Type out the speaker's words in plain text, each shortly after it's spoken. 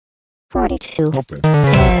42.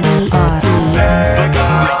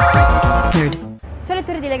 Ciao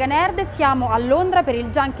lettori di Lega Nerd, siamo a Londra per il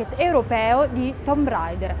Junket europeo di Tomb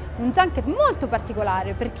Raider. Un Junket molto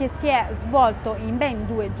particolare perché si è svolto in ben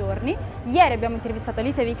 2 giorni. Ieri abbiamo intervistato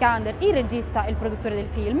Alicia Vikander, il regista e il produttore del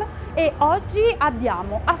film, e oggi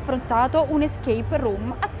abbiamo affrontato un escape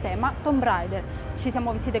room a tema Tomb Raider. Ci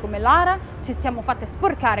siamo vestite come Lara, ci siamo fatte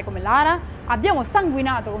sporcare come Lara, abbiamo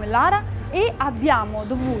sanguinato come Lara e abbiamo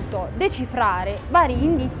dovuto decifrare vari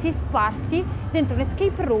indizi sparsi dentro un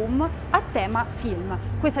escape room a tema film.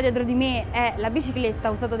 Questa dietro di me è la bicicletta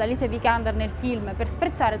usata da Alicia Vikander nel film per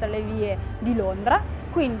sfrecciare tra le vie di Londra,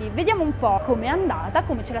 quindi vediamo un po' com'è andata,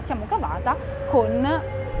 come ce la siamo cavata con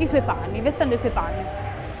i suoi panni, vestendo i suoi panni.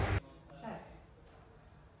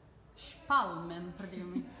 Spalmen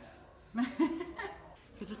praticamente.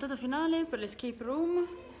 Risultato finale per l'escape room.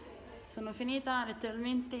 Sono finita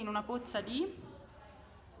letteralmente in una pozza di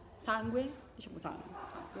sangue, diciamo sangue.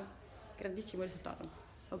 Grandissimo risultato.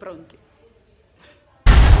 Siamo pronti.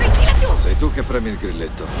 Mettila giù! Sei tu che premi il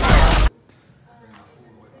grilletto.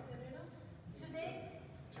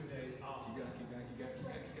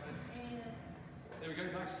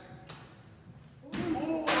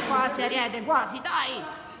 Quasi Ariete, quasi, dai!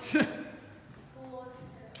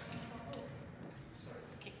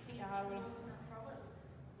 Che cavolo.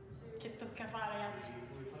 Che tocca fare, ragazzi?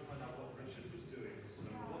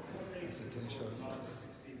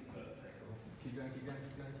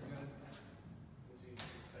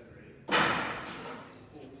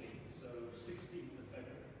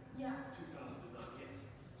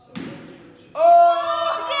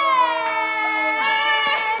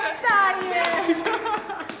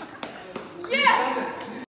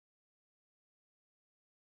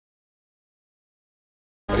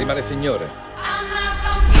 Prima le signore.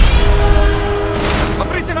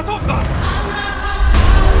 Aprite la tomba!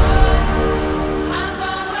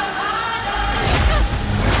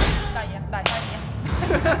 Dai, dai, dai.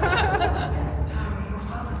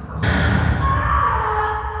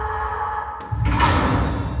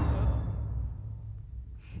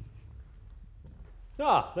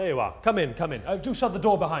 Ah, there you are. Come in, come in. Do shut the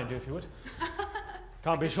door behind you, if you would.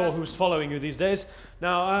 Can't be sure who's following you these days.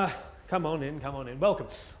 Now, come on in, come on in. Welcome.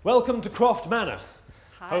 Welcome to Croft Manor,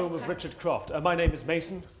 home of Richard Croft. My name is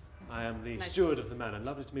Mason. I am the steward of the manor.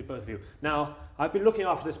 Lovely to meet both of you. Now, I've been looking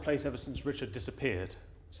after this place ever since Richard disappeared,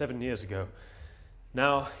 7 years ago.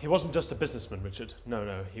 Now, he wasn't just a businessman, Richard. No,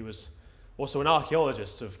 no, he was also an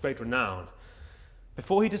archaeologist of great renown.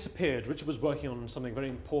 Before he disappeared, Richard was working on something very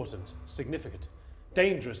important, significant,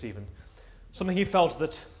 dangerous even. Something he felt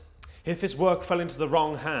that if his work fell into the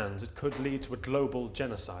wrong hands, it could lead to a global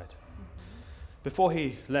genocide. Before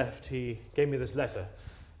he left, he gave me this letter.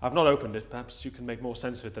 I've not opened it. Perhaps you can make more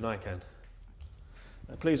sense of it than I can.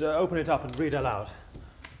 Please open it up and read aloud.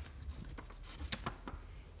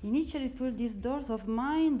 Initially pull these doors of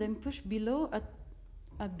mine, then push below a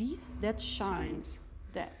abyss that shines.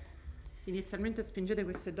 Inizialmente spingete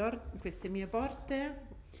queste mie porte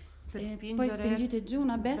per spingere. Poi spingete giù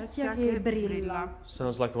una bestia che brilla.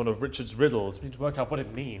 Sounds like one of Richard's riddles. We need to work out what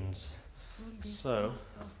it means. So,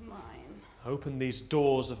 open these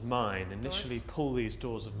doors of mine. Initially pull these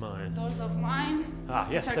doors of mine. Doors of mine. Ah,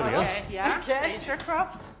 yes, there we go. Yeah. Okay. Lara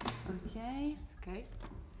Croft. Okay. It's okay.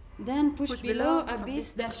 Then push below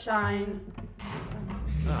abyss that shine.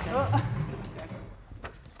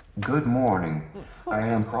 Good morning. I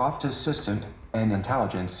am Croft's assistant, an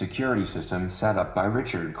intelligence security system set up by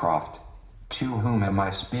Richard Croft. To whom am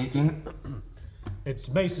I speaking? It's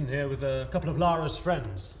Mason here with a couple of Lara's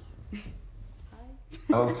friends.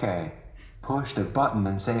 Okay. Push the button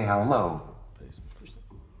and say hello. Please.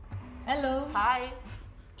 Hello. Hi.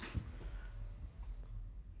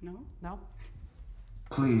 No?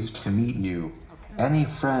 Pleased to meet you. Any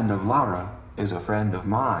friend of Lara is a friend of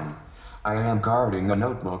mine. I am guarding a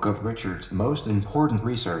notebook of Richard's most important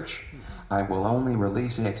research. I will only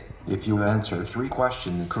release it if you answer 3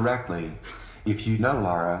 questions correctly. If you know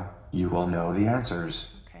Lara, you will know the answers.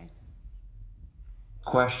 Okay.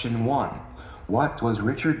 Question 1. What was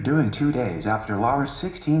Richard doing 2 days after Lara's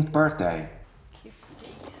 16th birthday?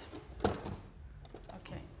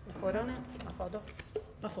 Ok. Il forone, la foto.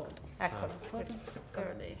 La foto. Eccolo. Foto.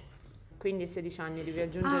 Birthday. Quindi 16 anni, devi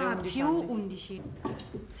aggiungere 11 più anni. 11.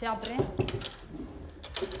 Si apre?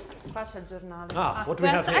 Qua c'è il giornale. Ah, what do we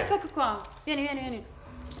have Aspetta, here? ecco qua. Vieni.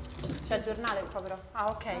 C'è il giornale qua però.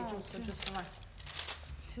 Ah, ok, giusto, vai.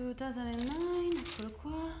 2009, eccolo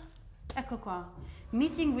qua. Ecco qua.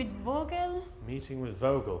 Meeting with Vogel. Meeting with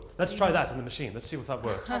Vogel. Let's try that in the machine. Let's see if that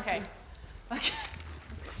works. Ok.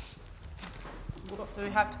 Do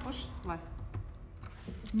we have to push? Vai.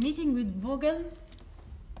 Meeting with Vogel.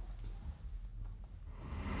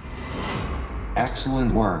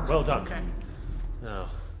 Excellent work. Well done. Ok. Now,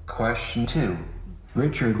 Question 2.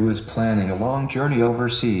 Richard was planning a long journey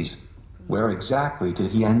overseas. Where exactly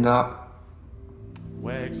did he end up?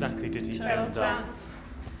 where exactly did he end up? So,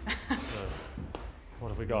 what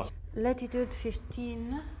have we got? Latitude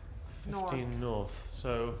 15. 15 north.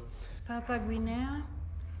 So, Papua Guinea.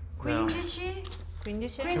 now, 15.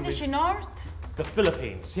 15? 15 North. the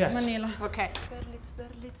Philippines, yes. Manila. Ok.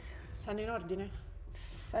 Berlitz. Stanno in ordine?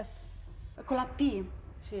 Con la P.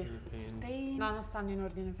 Sì. Spain. No, non stanno in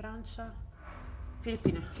ordine. Francia.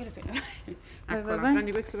 Filippine. Eccola, vai.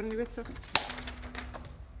 prendi questo, prendi questo.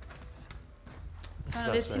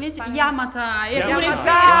 Final Destination. Yamatai. È come nel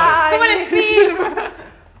Yamatai. film. Come nel film.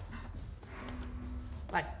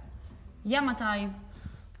 Vai. Yamatai.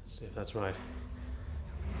 Let's see if that's right.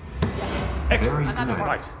 Very Excellent. good.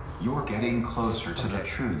 Right. You're getting closer to the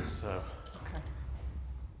truth. So,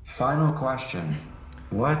 Final question.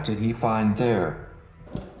 What did he find there?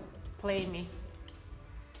 Play me.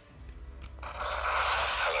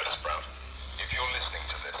 Hello, Sprout. If you're listening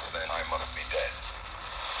to this, then I must be dead.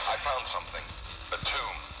 I found something. A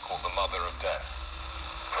tomb called the Mother of Death.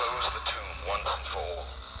 Close the tomb once and for all.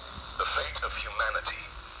 The fate of humanity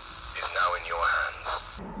is now in your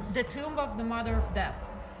hands. The Tomb of the Mother of Death.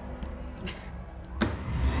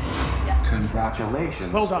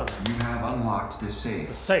 Congratulations. Well done. You have unlocked the the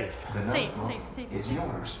safe. safe. The Safe, notebook safe, is safe.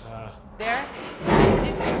 yours. There.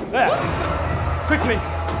 There. Quickly.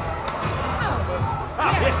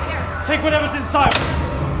 Yes. Take whatever's inside.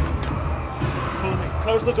 Follow me.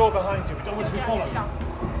 Close the door behind you. We don't want to be followed.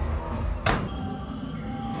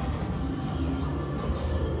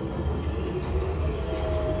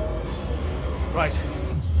 Right.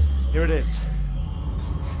 Here it is.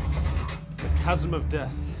 The chasm of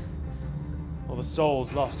death. All the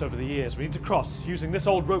souls lost over the years. We need to cross using this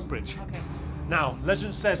old rope bridge. Ok. Now,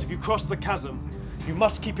 legend says if you cross the chasm, you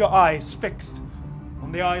must keep your eyes fixed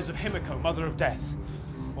on the eyes of Himiko, Mother of Death.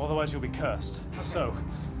 Otherwise, you'll be cursed. So,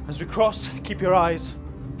 as we cross, keep your eyes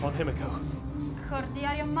on Himiko.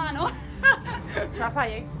 Cordiario in mano. Ce la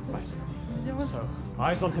fai? Right. So,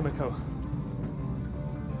 eyes on Himiko.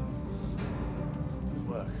 Good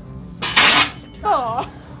work. Oh.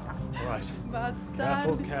 All right. Basta.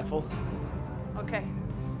 Careful, careful. Ok.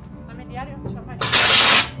 Dammi il diario, ce la fai?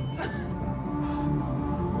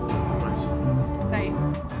 Right. Sei.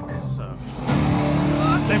 So,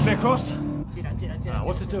 safely across. Gira, gira, gira.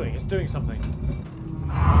 What's it doing? It's doing something.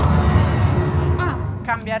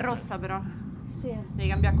 Cambia, è rossa però. Sì. Devi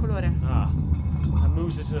cambiare colore. And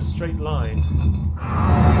moves it in a straight line.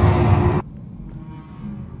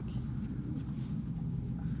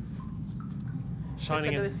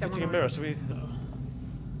 Shining dove and siamo hitting a noi. mirror. So we.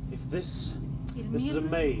 If this is a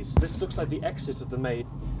maze. This looks like the exit of the maze.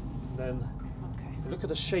 Then, Ok. if you look at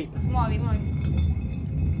the shape. Muovi,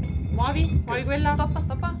 muovi. Muovi, muovi quella. Stoppa,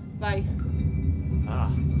 stoppa. Vai.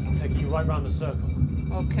 It's taking you right round the circle.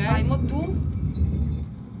 Ok. Vai, mo tu.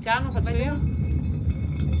 Piano, faccio io.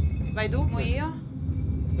 Vai tu. Mo io.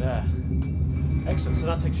 There. Excellent. So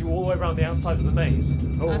that takes you all the way around the outside of the maze.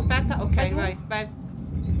 Oh. Aspetta, ok, Vai tu. vai, vai.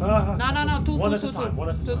 Ah. No, no, no, tu, One tu, at a tu, time. One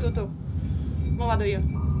at a tu, time. tu. Mo vado io.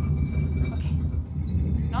 Ok.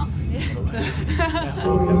 No?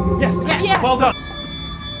 Yes. Yes. Well done.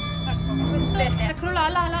 Eccolo là,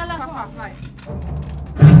 là, là, là. Qua, vai.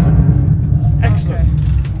 Excellent.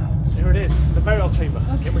 So here it is, the burial chamber.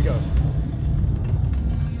 Here we go.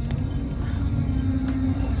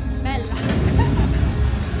 Bella.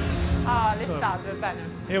 Ah, le So- statue, bene.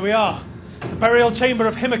 Here we are. The burial chamber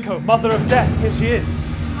of Himiko, Mother of Death. Here she is.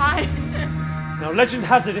 Hi. Now, legend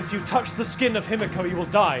has it if you touch the skin of Himiko, you will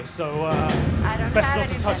die. So, I don't best have not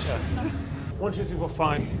to any touch her. intention. 1, 2, 3, 4,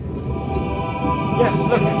 5. Yes,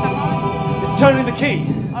 look. It's turning the key.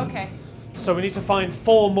 Ok. So we need to find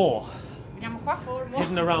 4 more Veniamo qua.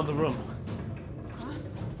 hidden around the room.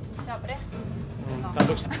 Si apre? That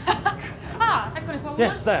looks. Ah, eccole qua.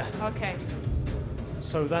 Yes, there. Ok,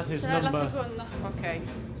 So that is C'è la number. seconda. ok.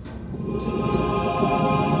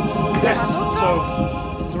 Yes. So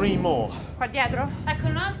 3 more. Qua dietro? Ecco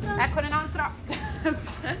un'altra. Eccone un'altra.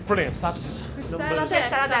 Brilliant. That's è la numbers.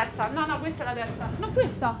 Questa è la terza. No, no, questa è la terza. No,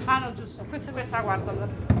 questa. Ah, no, giusto. Questa è la quarta allora.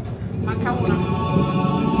 Manca una.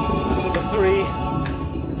 That's number 3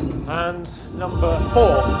 and number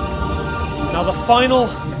 4. Now the final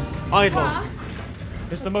idol Qua?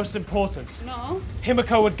 is the most important. No?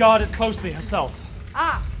 Himiko would guard it closely herself.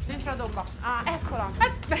 Ah, dentro la tomba. Ah, eccola.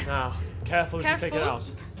 Now, careful as you take it Careful.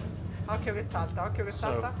 out. Occhio che salta, occhio che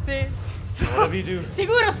salta. Sì. Now, whatever you do,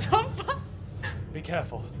 Sicuro stoppa. be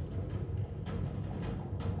careful.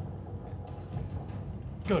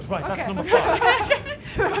 Good, right, that's number 5.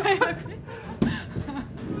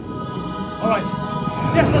 All right.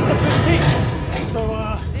 Yes, that's the 5th key. So,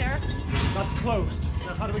 There. that's closed.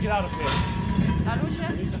 Now, how do we get out of here? La luce.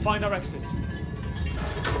 We need to find our exit.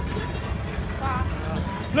 Qua.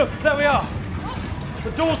 Look, there we are.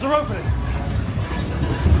 The doors are opening.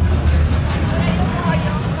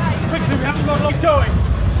 Quickly, we haven't got long going.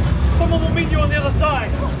 Someone will meet you on the other side.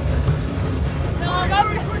 No, no,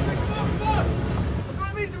 quick, come on! We've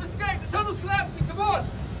got a means of escape. The tunnel's collapsing. Come on!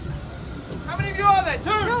 How many of you are there? Two.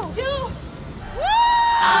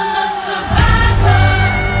 I'm a survivor.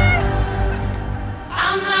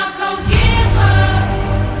 I'm not gonna give up.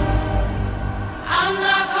 I'm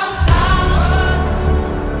not gonna stop her.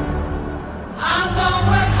 I'm gonna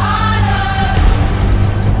work harder.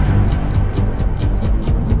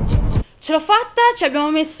 Ce l'ho fatta, ci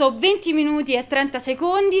abbiamo messo 20 minuti e 30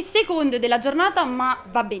 secondi, seconde della giornata, ma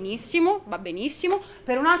va benissimo, va benissimo.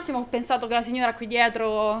 Per un attimo ho pensato che la signora qui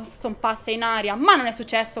dietro sompasse in aria, ma non è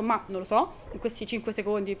successo, ma non lo so, in questi 5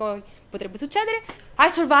 secondi poi potrebbe succedere. I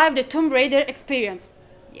survived the Tomb Raider experience.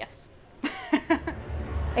 Yes.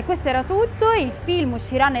 E questo era tutto, il film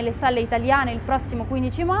uscirà nelle sale italiane il prossimo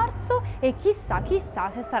 15 marzo e chissà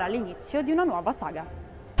se sarà l'inizio di una nuova saga.